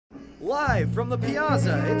Live from the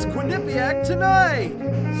Piazza, it's Quinnipiac Tonight!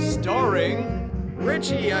 Starring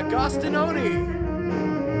Richie Agostinoni,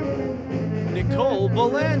 Nicole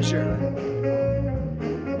Belanger,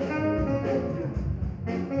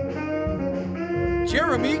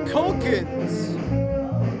 Jeremy Culkins,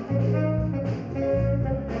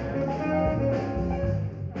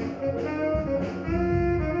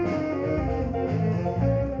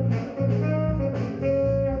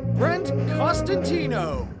 Brent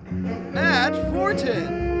Costantino, Matt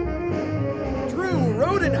Fortin, Drew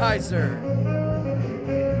Rodenheiser,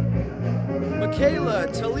 Michaela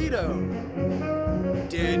Toledo,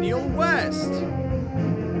 Daniel West,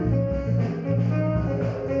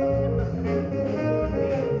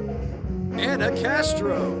 Anna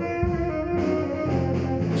Castro,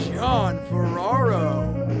 John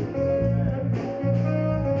Ferraro,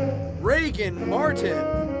 Reagan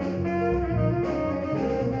Martin,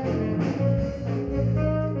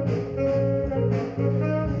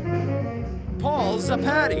 Paul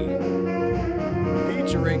Zapati,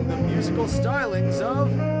 featuring the musical stylings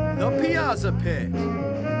of the Piazza Pit.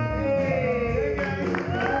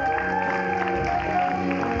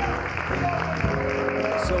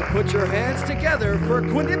 So put your hands together for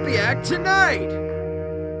Quinnipiac Tonight!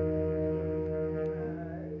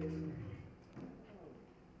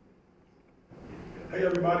 Hey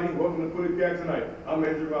everybody, welcome to Quinnipiac Tonight. I'm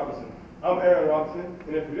Andrew Robinson. I'm Aaron Robinson,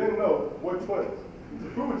 and if you didn't know, we're twins. To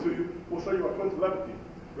prove it to you, we'll show you our twin telepathy.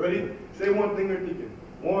 Ready? Say one thing you're thinking.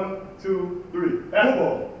 1, 2, 3.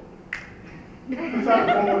 Football. Let's have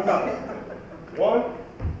it one more time. 1,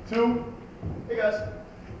 2. Hey guys.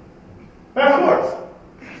 Fast sports.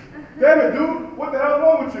 Damn it, dude. What the hell is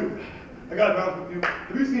wrong with you? I got to bounce with you.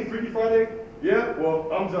 Have you seen Freaky Friday? Yeah? Well,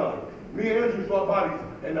 I'm John. Me and Andrew swap bodies,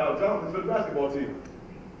 and now Jonathan's for the basketball team.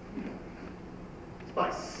 This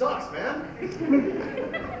bike sucks, man.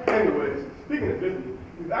 Anyways, speaking of Disney,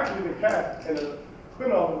 we've actually been cast in a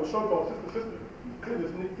spin-off of a show called Sister Sister. Here's a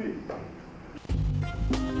sneak peek.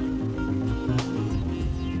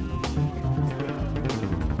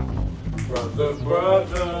 Brother,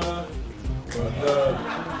 brother, brother,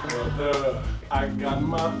 brother, I got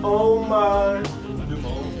my own mind, do my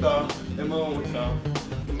own stuff in my own time.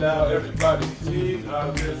 Now everybody sees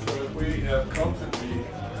how different we have come to be.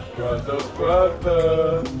 Brother,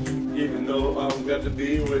 brother, even though I'm glad to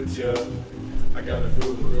be with you, I gotta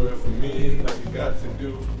feel good for me, like you got to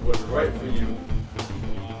do what's right for you.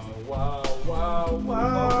 Wow, wow,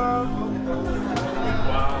 wow,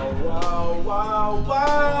 wow, wow, wow,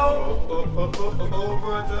 wow, oh,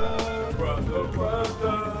 brother, brother,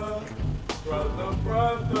 brother, brother,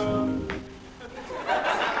 brother.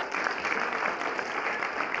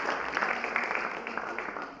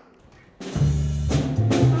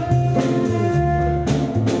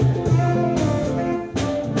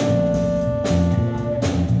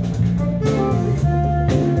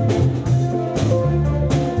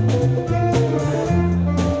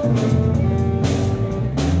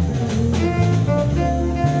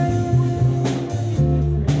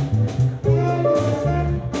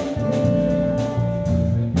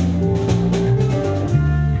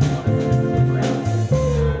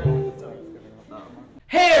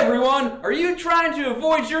 Are you trying to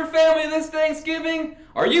avoid your family this Thanksgiving?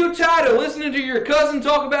 Are you tired of listening to your cousin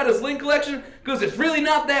talk about his lint collection because it's really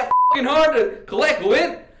not that f***ing hard to collect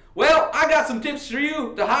lint? Well, I got some tips for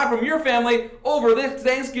you to hide from your family over this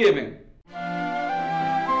Thanksgiving.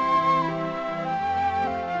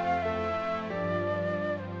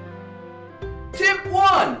 Tip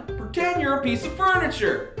 1. Pretend you're a piece of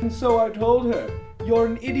furniture. And so I told her, you're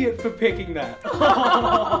an idiot for picking that.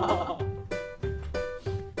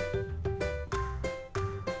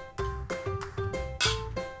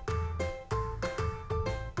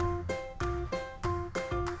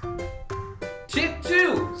 Tip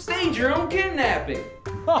 2. Stage your own kidnapping.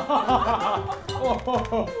 Would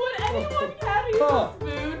anyone carry a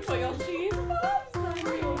spoon for your cheese puffs?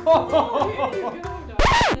 Here you go,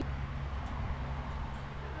 darling.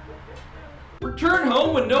 Return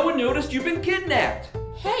home when no one noticed you've been kidnapped.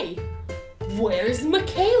 Hey, where's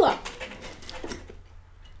Michaela?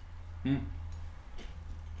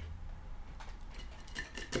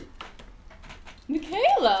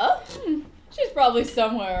 Michaela? She's probably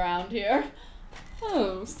somewhere around here.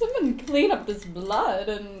 Oh, someone clean up this blood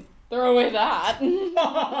and throw away that.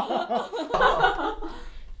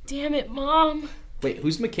 Damn it, Mom. Wait,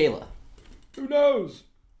 who's Michaela? Who knows?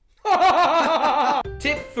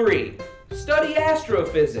 Tip 3. Study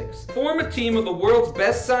astrophysics. Form a team of the world's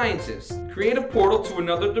best scientists. Create a portal to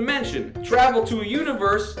another dimension. Travel to a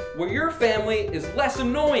universe where your family is less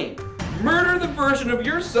annoying. Murder the version of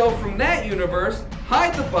yourself from that universe,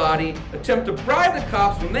 hide the body, attempt to bribe the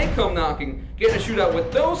cops when they come knocking, get in a shootout with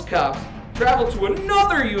those cops, travel to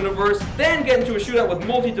another universe, then get into a shootout with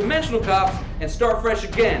multi-dimensional cops, and start fresh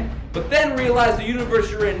again. But then realize the universe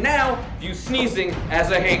you're in now views sneezing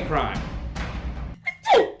as a hate crime.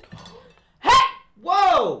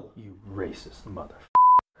 Whoa! You racist mother.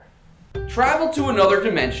 Travel to another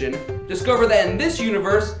dimension, discover that in this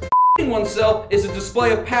universe, oneself is a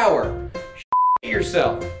display of power.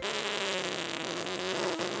 Yourself.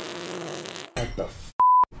 At the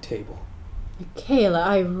table. Michaela,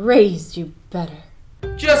 I raised you better.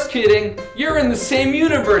 Just kidding. You're in the same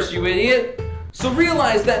universe, you idiot. So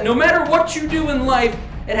realize that no matter what you do in life,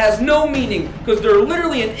 it has no meaning, because there are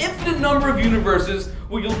literally an infinite number of universes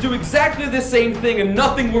where you'll do exactly the same thing and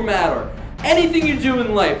nothing will matter. Anything you do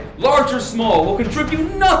in life, large or small, will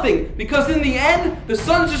contribute nothing, because in the end, the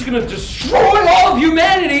sun's just gonna destroy all of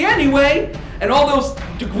humanity anyway, and all those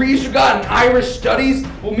degrees you got in Irish studies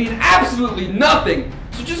will mean absolutely nothing.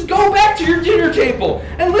 So just go back to your dinner table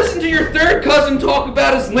and listen to your third cousin talk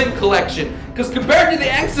about his lint collection, because compared to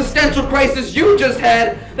the existential crisis you just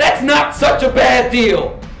had, that's not such a bad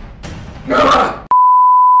deal.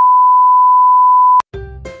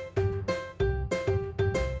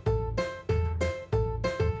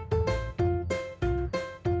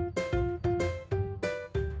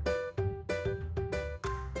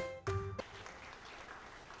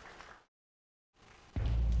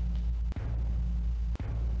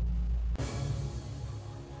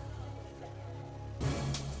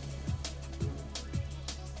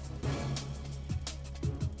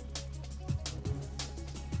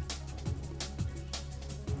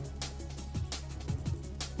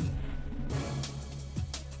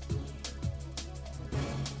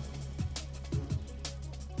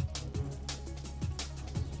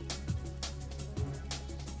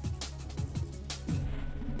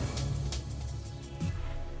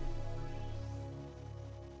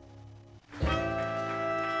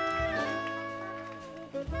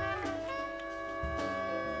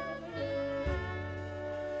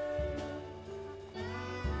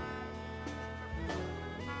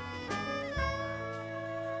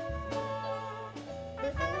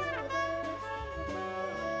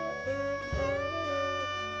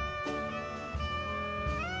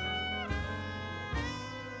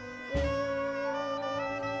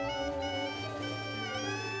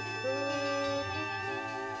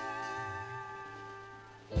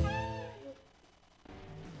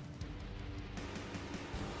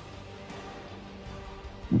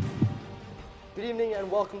 Good evening and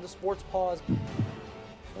welcome to Sports Pause.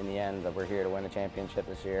 In the end, we're here to win a championship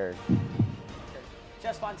this year.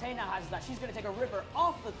 Jess Fontaine now has that. She's going to take a ripper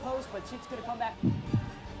off the post, but she's going to come back.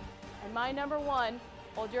 And my number one,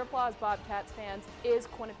 hold your applause, Bobcats fans, is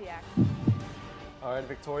Quinnipiac. All right,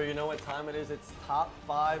 Victoria, you know what time it is. It's top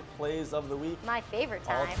 5 plays of the week. My favorite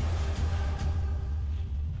time.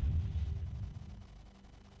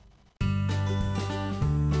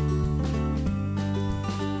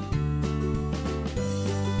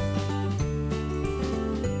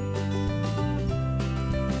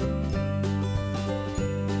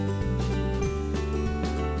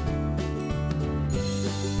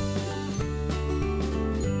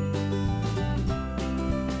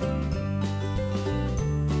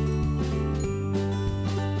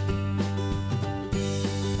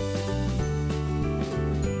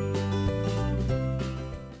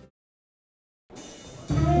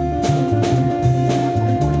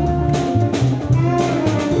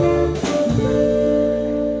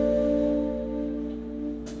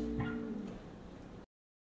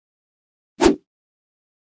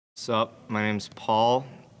 Sup, my name's Paul.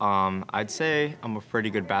 I'd say I'm a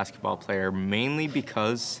pretty good basketball player, mainly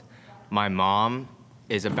because my mom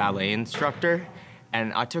is a ballet instructor,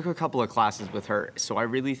 and I took a couple of classes with her, so I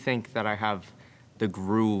really think that I have the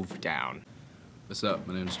groove down. What's up?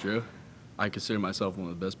 My name's Drew. I consider myself one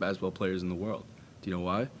of the best basketball players in the world. Do you know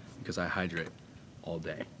why? Because I hydrate all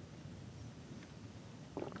day.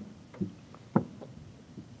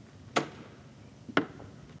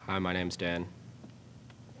 Hi, my name's Dan.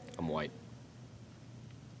 I'm white.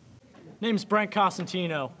 Name's Brent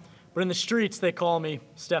Costantino, but in the streets they call me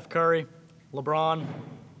Steph Curry, LeBron,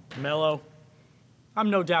 Melo.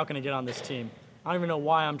 I'm no doubt gonna get on this team. I don't even know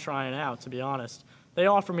why I'm trying out, to be honest. They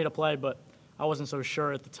offered me to play, but I wasn't so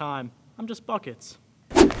sure at the time. I'm just buckets.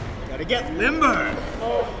 Gotta get limber!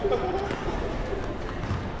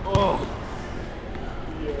 Oh.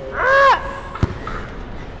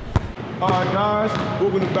 All right, guys,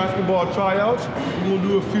 welcome to basketball tryouts. We're gonna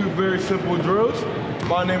do a few very simple drills.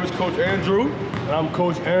 My name is Coach Andrew, and I'm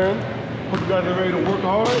Coach Aaron. Hope you guys are ready to work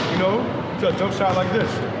hard, you know, to a jump shot like this.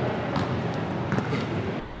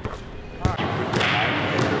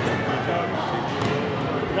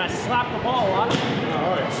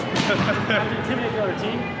 have to intimidate the other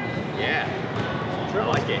team? Yeah. I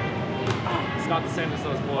like it. It's not the same as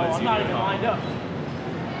those boys. Oh, I'm not even lined up.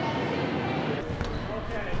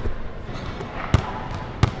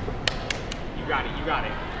 You got it, you got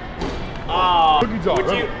it. Oh,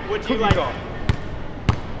 would you like...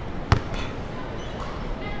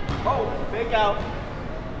 Oh, fake out.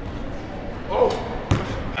 Oh.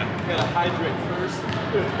 Gotta hydrate first. I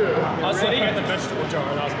was sitting at the vegetable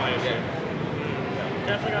jar, that was my issue.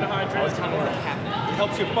 Definitely gotta hydrate. Always time to happen. It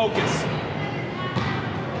helps you focus.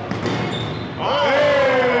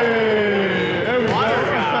 Hey! There we go.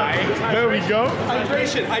 There we go.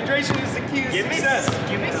 Hydration is the key to success.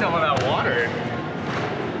 Give me some of that water.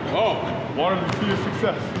 Oh, water is the key to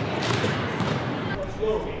success.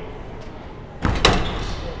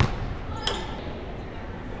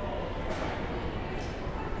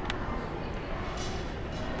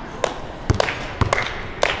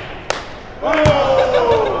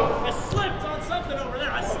 I slipped on something over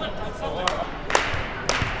there. I slipped on something.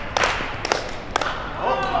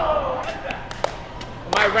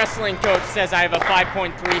 My wrestling coach says I have a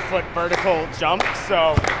 5.3-foot vertical jump,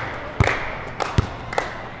 so.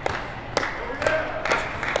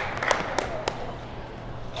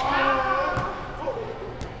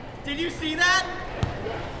 Did you see that?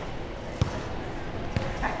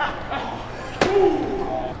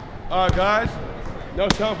 All right, guys. Now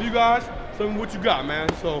it's time for you guys. Tell me what you got,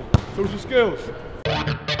 man. So, show us your skills.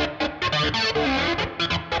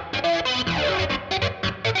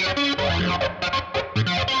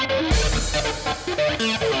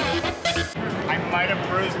 I might have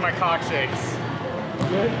bruised my coccyx.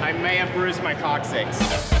 I may have bruised my coccyx.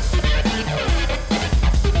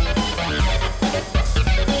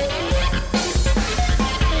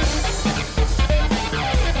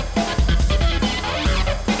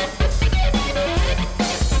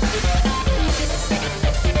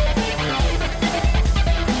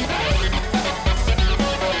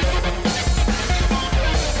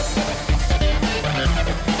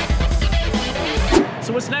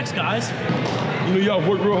 So what's next, guys? You know, y'all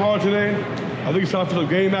worked real hard today. I think it's time for some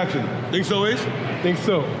game action. Think so, Ace? Think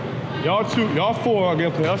so. Y'all four are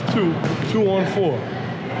gonna play us two on four.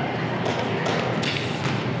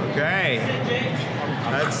 Okay.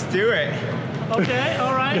 Let's do it. Okay,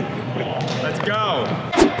 all right. Let's go.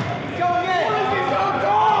 Go again!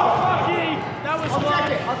 That was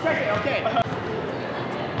I'll check it, okay.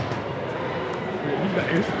 You got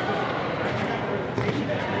Ace.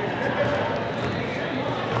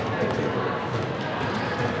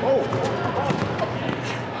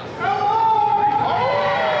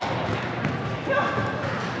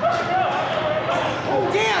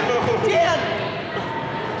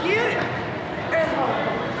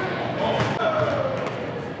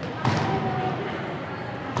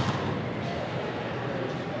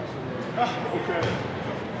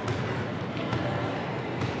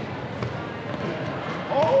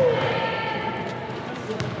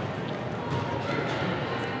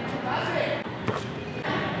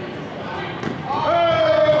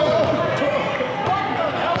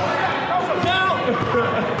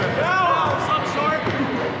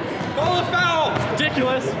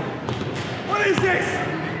 Ridiculous. What is this?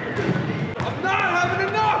 I'm not having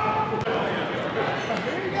enough!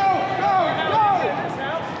 Here you go!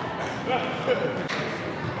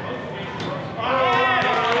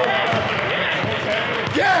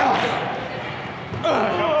 Yeah!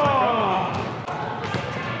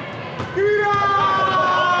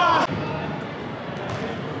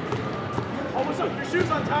 Oh, what's up? Your shoes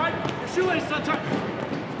untied? Your shoelaces untied?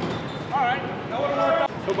 All right. Go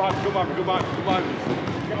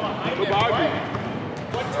by me.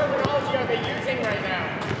 What terminology are they using right now?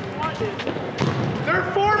 They're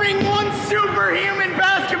forming one superhuman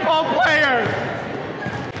basketball player!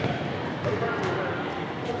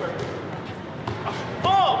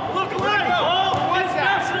 Paul, look away! Paul, what's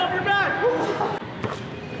that? Bouncing off your back!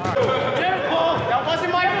 Damn it, Paul! That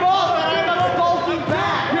wasn't my fault that I got the bulky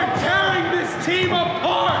back! You're tearing this team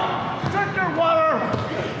apart! Drink your water!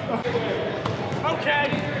 Okay.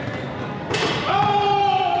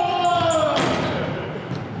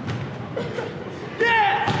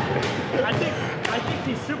 I think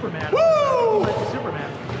he's Superman. Woo! He's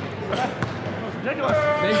Superman. That's ridiculous.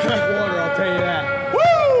 They drink water, I'll tell you that. Woo!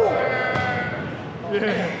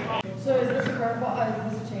 Yeah. So is this a curveball? Is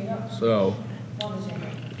this a changeup? So, One is a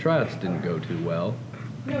changeup. the tryouts didn't go too well.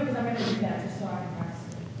 No, because I'm going to do that just so I can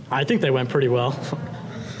practice. I think they went pretty well.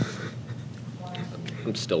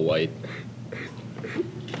 I'm still white.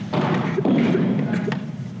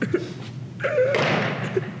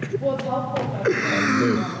 Well, it's helpful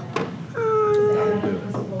if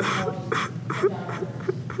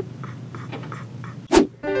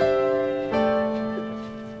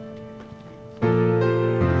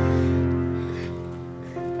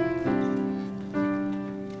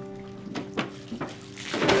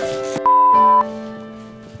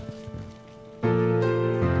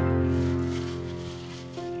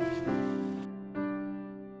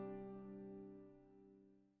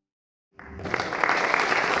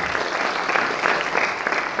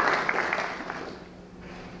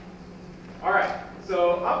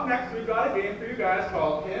got a game for you guys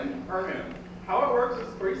called Him or Him. How it works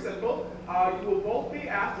is pretty simple. You will both be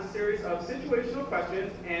asked a series of situational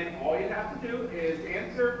questions, and all you have to do is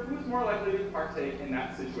answer who's more likely to partake in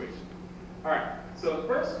that situation. All right, so the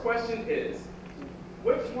first question is,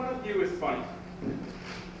 which one of you is funny?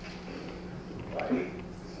 Okay.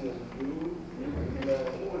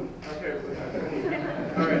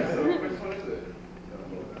 All right, so which one is it?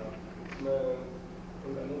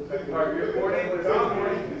 All right, you're 40.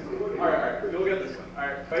 All right, you'll get this one. All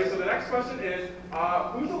right, okay, so the next question is,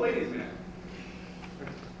 who's a ladies' man?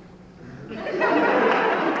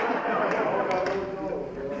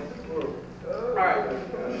 All right.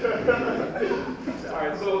 All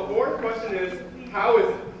right, so the fourth question is, how is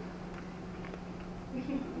it?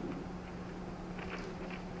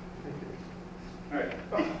 All right.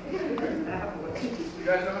 You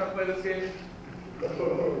guys know how to play this game?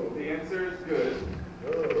 The answer is good.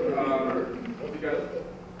 You guys,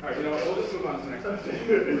 all right, you know what? We'll just move on to the next question.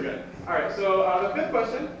 We're good. All right, so the fifth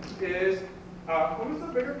question is, who's the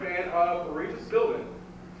bigger fan of Regis Philbin?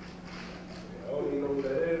 I don't even know who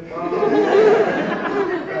that is.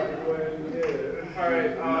 All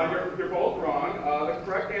right, you're both wrong. The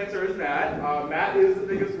correct answer is Matt. Matt is the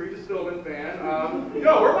biggest Regis Philbin fan.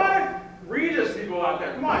 Yo, we're about to Regis people out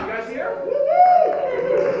there. Come on, you guys here?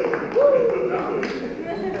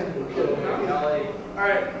 All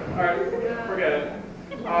right, forget it.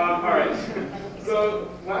 All right, so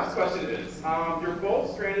last question is, you're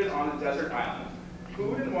both stranded on a desert island.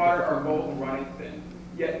 Food and water are both running thin,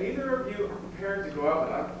 yet neither of you are prepared to go out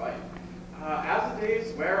without a fight. As the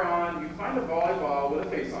days wear on, you find a volleyball with a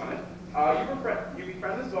face on it. You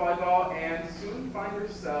befriend this volleyball and soon find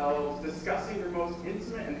yourselves discussing your most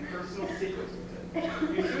intimate and personal secrets with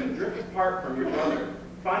it. You soon drift apart from your brother,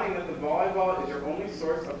 finding that the volleyball is your only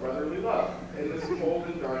source of brotherly love in this cold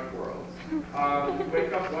and dark world. You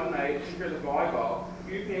wake up one night to hear the volleyball,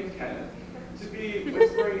 you named Kenneth, to be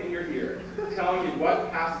whispering in your ear, telling you what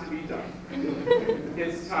has to be done.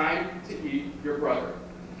 It's time to eat your brother.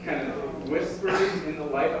 Kenneth whispers in the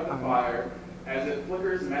light of the fire as it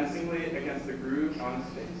flickers menacingly against the groove on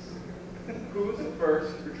his face. Who is the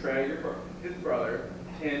first to betray his brother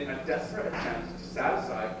in a desperate attempt to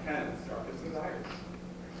satisfy Kenneth's darkest desires?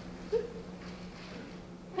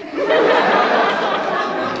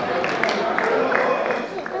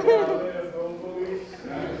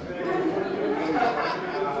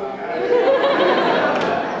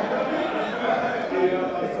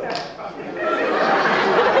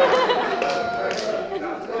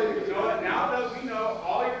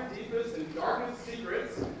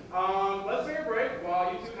 Let's take a break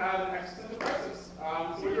while you two have an existential crisis.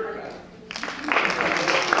 So we'll be right back.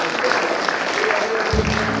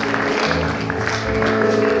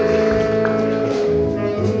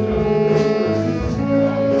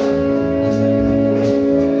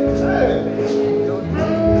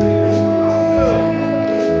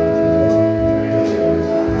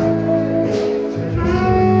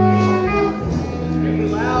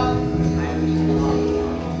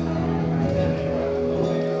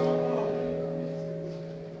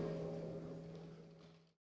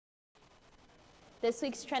 This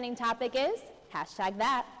week's trending topic is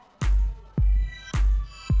 #that.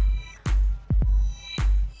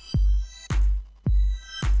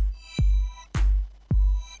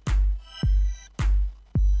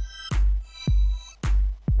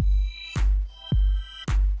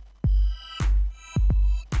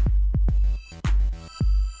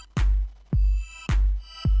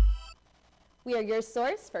 We are your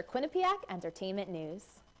source for Quinnipiac entertainment news.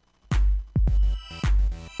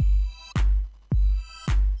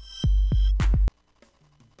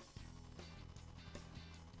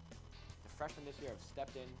 Freshmen this year have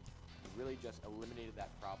stepped in and really just eliminated that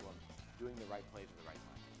problem, doing the right plays at the right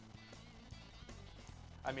time.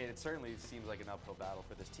 I mean, it certainly seems like an uphill battle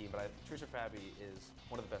for this team, but Trisha Fabi is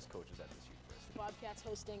one of the best coaches at this university. Bobcats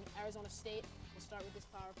hosting Arizona State. We'll start with this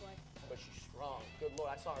power play. But she's strong. Good lord,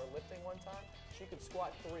 I saw her lifting one time. She could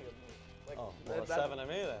squat 3 of me. Like, oh, well, 7 of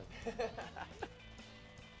me then.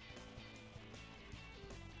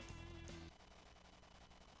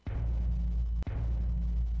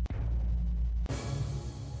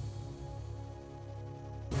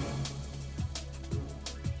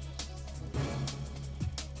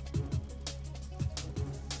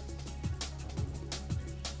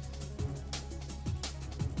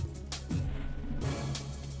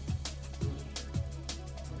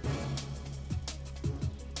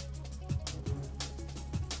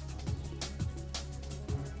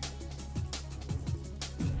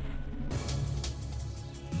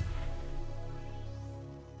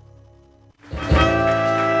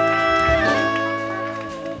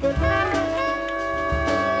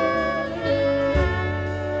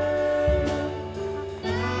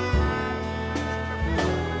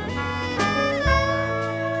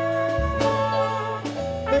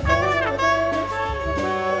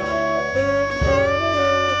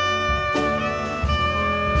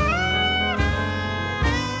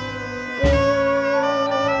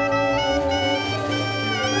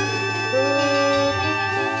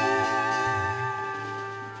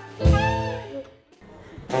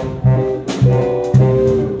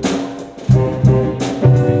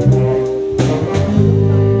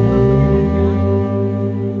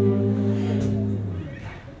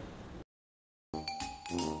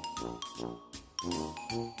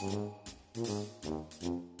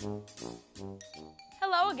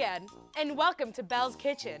 and welcome to Belle's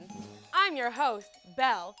Kitchen. I'm your host,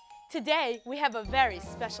 Belle. Today, we have a very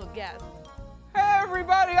special guest. Hey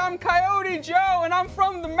everybody, I'm Coyote Joe and I'm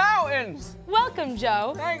from the mountains. Welcome,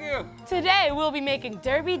 Joe. Thank you. Today, we'll be making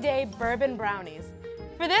Derby Day bourbon brownies.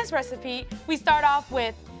 For this recipe, we start off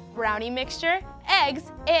with brownie mixture, eggs,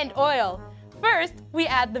 and oil. First, we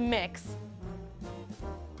add the mix.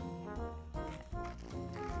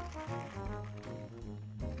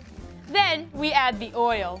 Then we add the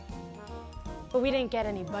oil. But we didn't get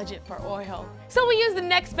any budget for oil, so we use the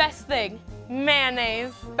next best thing,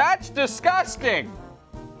 mayonnaise. That's disgusting.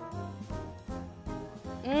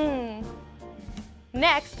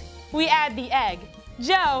 Next, we add the egg.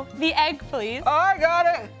 Joe, the egg, please. Oh, I got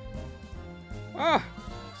it. Oh,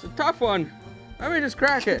 it's a tough one. Let me just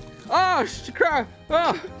crack it. Oh,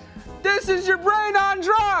 this is your brain on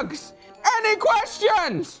drugs. Any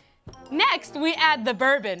questions? Next, we add the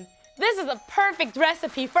bourbon. This is a perfect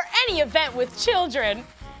recipe for any event with children.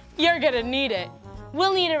 You're gonna need it.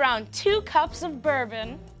 We'll need around 2 cups of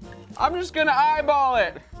bourbon. I'm just gonna eyeball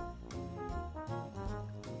it.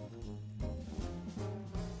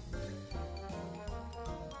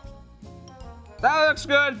 That looks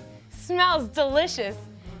good. Smells delicious.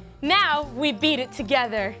 Now we beat it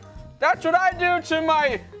together. That's what I do to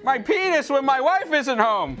my penis when my wife isn't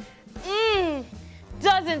home.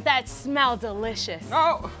 Doesn't that smell delicious?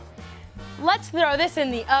 Oh. Let's throw this in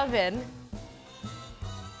the oven.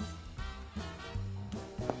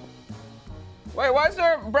 Wait, why is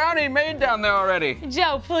there a brownie made down there already?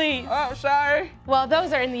 Joe, please. Oh, sorry. While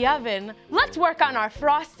those are in the oven, let's work on our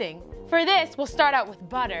frosting. For this, we'll start out with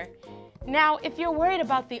butter. Now, if you're worried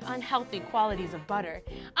about the unhealthy qualities of butter,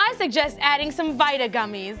 I suggest adding some Vita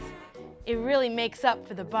gummies. It really makes up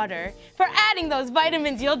for the butter. For adding those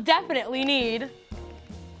vitamins you'll definitely need.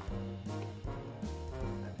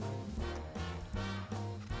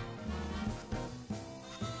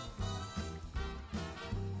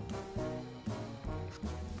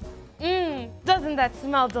 Doesn't that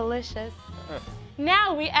smell delicious?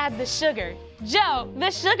 Now we add the sugar. Joe, the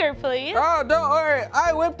sugar, please. Oh, don't worry.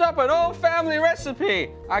 I whipped up an old family recipe.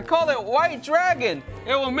 I call it White Dragon.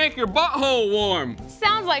 It will make your butthole warm.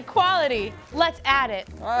 Sounds like quality. Let's add it.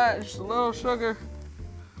 All right, just a little sugar.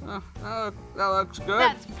 Oh, that looks good.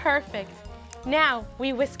 That's perfect. Now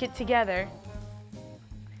we whisk it together.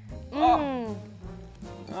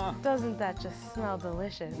 Doesn't that just smell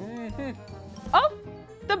delicious? Oh,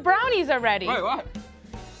 the brownies are ready. Wait, what?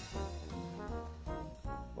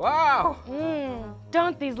 Wow.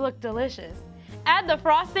 Don't these look delicious? Add the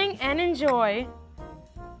frosting and enjoy.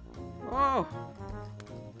 Oh.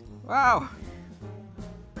 Wow.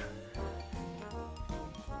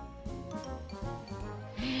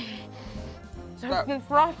 That's the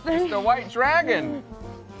frosting. It's the White Dragon.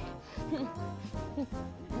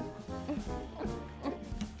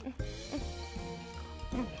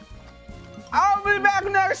 I'll be back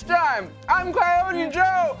next time. I'm Coyote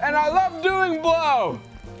Joe, and I love doing blow.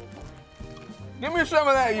 Give me some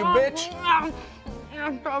of that, you bitch.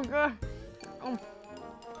 That's so good.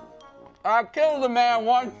 I killed a man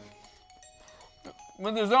once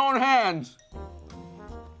with his own hands.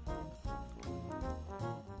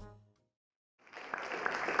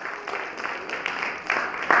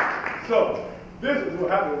 So, this is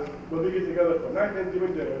what happens when we get together for night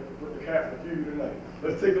Thanksgiving dinner with the cast of you tonight.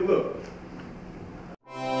 Let's take a look.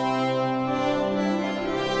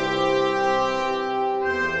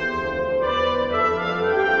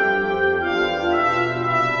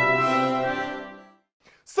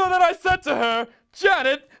 So then I said to her,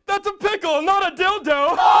 Janet, that's a pickle, not a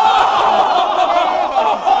dildo.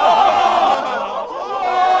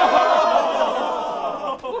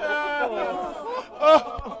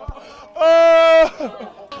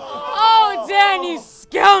 Oh, Dan, you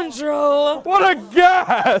scoundrel! What a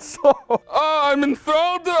gas! I'm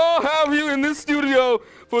enthralled to all have you in this studio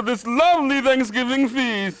for this lovely Thanksgiving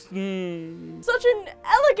feast. Such an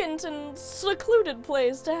elegant and secluded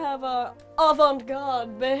place to have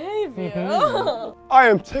avant-garde behavior. I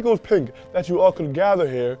am tickled pink that you all could gather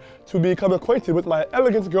here to become acquainted with my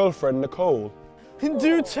elegant girlfriend, Nicole.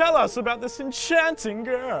 Do tell us about this enchanting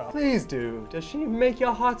girl. Please do. Does she make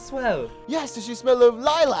your heart swell? Yes, does she smell of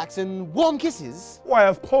lilacs and warm kisses? Why,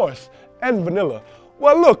 of course, and vanilla.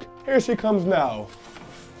 Well, look, here she comes now.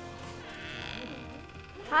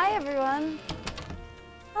 Hi, everyone.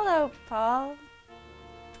 Hello, Paul.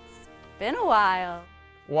 It's been a while.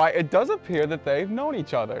 Why, it does appear that they've known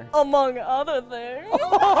each other. Among other things.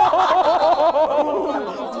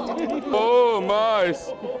 Oh, Oh my,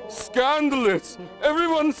 scandalous.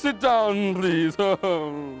 Everyone sit down, please.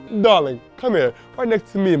 Darling, come here, right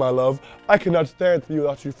next to me, my love. I cannot stand to you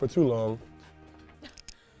without you for too long.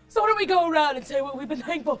 So why don't we go around and say what we've been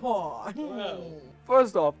thankful for?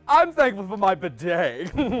 First off, I'm thankful for my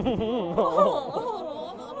bidet.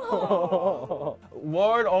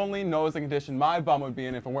 Lord only knows the condition my bum would be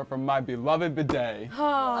in if it weren't for my beloved bidet.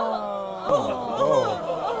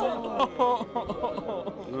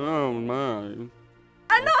 Oh my. And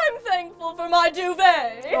I'm thankful for my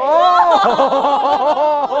duvet.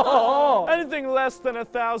 Anything less than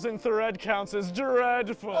 1,000 thread counts as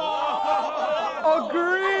dreadful.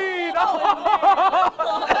 Agreed.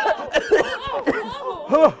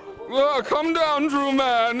 Come down, Drew,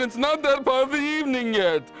 man. It's not that part of the evening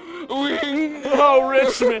yet. Oh,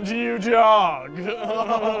 Richmond, you dog. And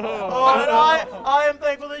I am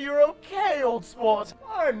thankful that you're okay, old sport.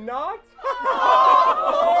 I'm not.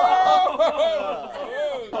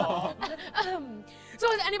 So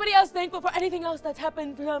is anybody else thankful for anything else that's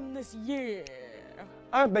happened from this year?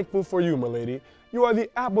 I'm thankful for you, my lady. You are the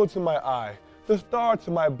apple to my eye, the star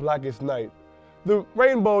to my blackest night, the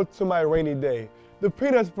rainbow to my rainy day, the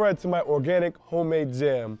peanut spread to my organic homemade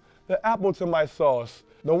jam, the apple to my sauce,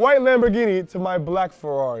 the white Lamborghini to my black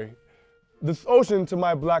Ferrari, the ocean to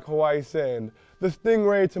my black Hawaii sand, the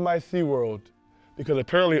stingray to my SeaWorld. Because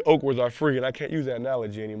apparently oak words are free and I can't use that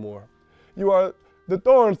analogy anymore. You are the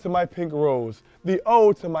thorns to my pink rose, the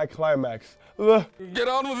O to my climax. Get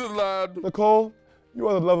on with it, lad. Nicole, you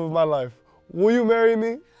are the love of my life. Will you marry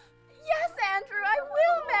me? Yes, Andrew, I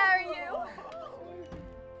will marry you.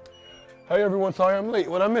 Hey everyone, sorry I'm late.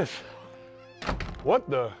 What'd I miss? What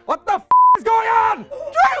the? What the f is going on?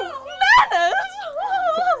 Drew! Manners!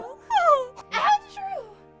 Andrew!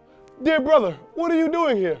 Dear brother, what are you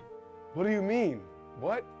doing here? What do you mean?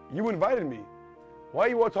 What? You invited me. Why are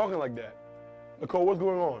you all talking like that? Nicole, what's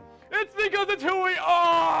going on? It's because it's who we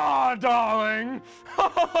are, darling.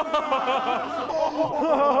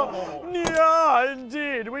 Yeah,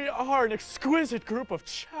 indeed. We are an exquisite group of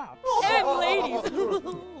chaps. And ladies.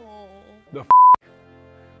 The f***?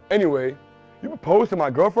 Anyway, you proposed to my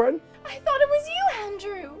girlfriend? I thought it was you,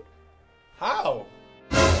 Andrew. How?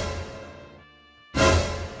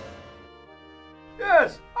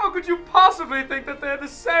 Yes, how could you possibly think that they're the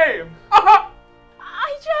same? I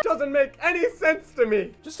just... Doesn't make any sense to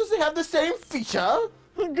me. Just because they have the same feature?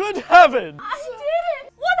 Good heavens! I did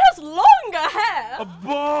it! One has longer hair!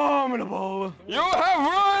 Abominable! You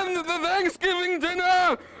have ruined the Thanksgiving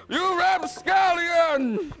dinner! You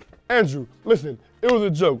rapscallion! Andrew, listen, it was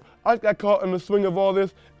a joke. I got caught in the swing of all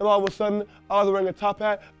this, and all of a sudden, I was wearing a top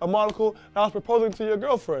hat, a monocle, and I was proposing to your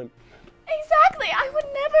girlfriend. Exactly! I would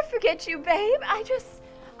never forget you, babe. I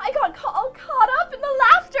got all caught up in the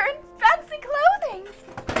laughter and fancy clothing.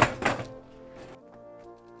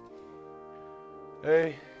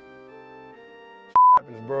 Hey.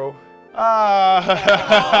 Happens, bro.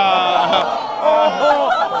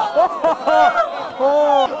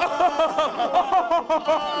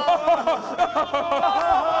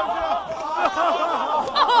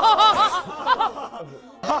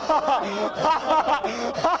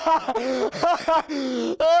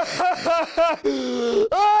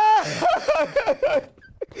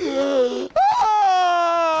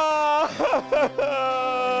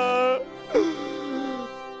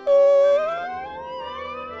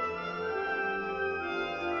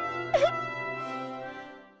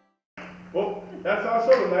 Well, that's our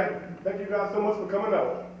show tonight. Thank you guys so much for coming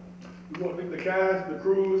out. We want to thank the cast, the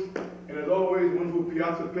crews, and as always, wonderful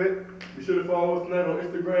Piazza Pit. Be sure to follow us tonight on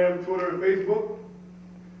Instagram, Twitter, and Facebook.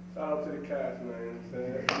 Shout out to the cast, man.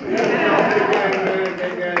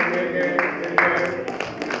 Gang.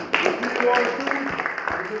 We'll see you on the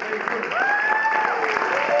cruise.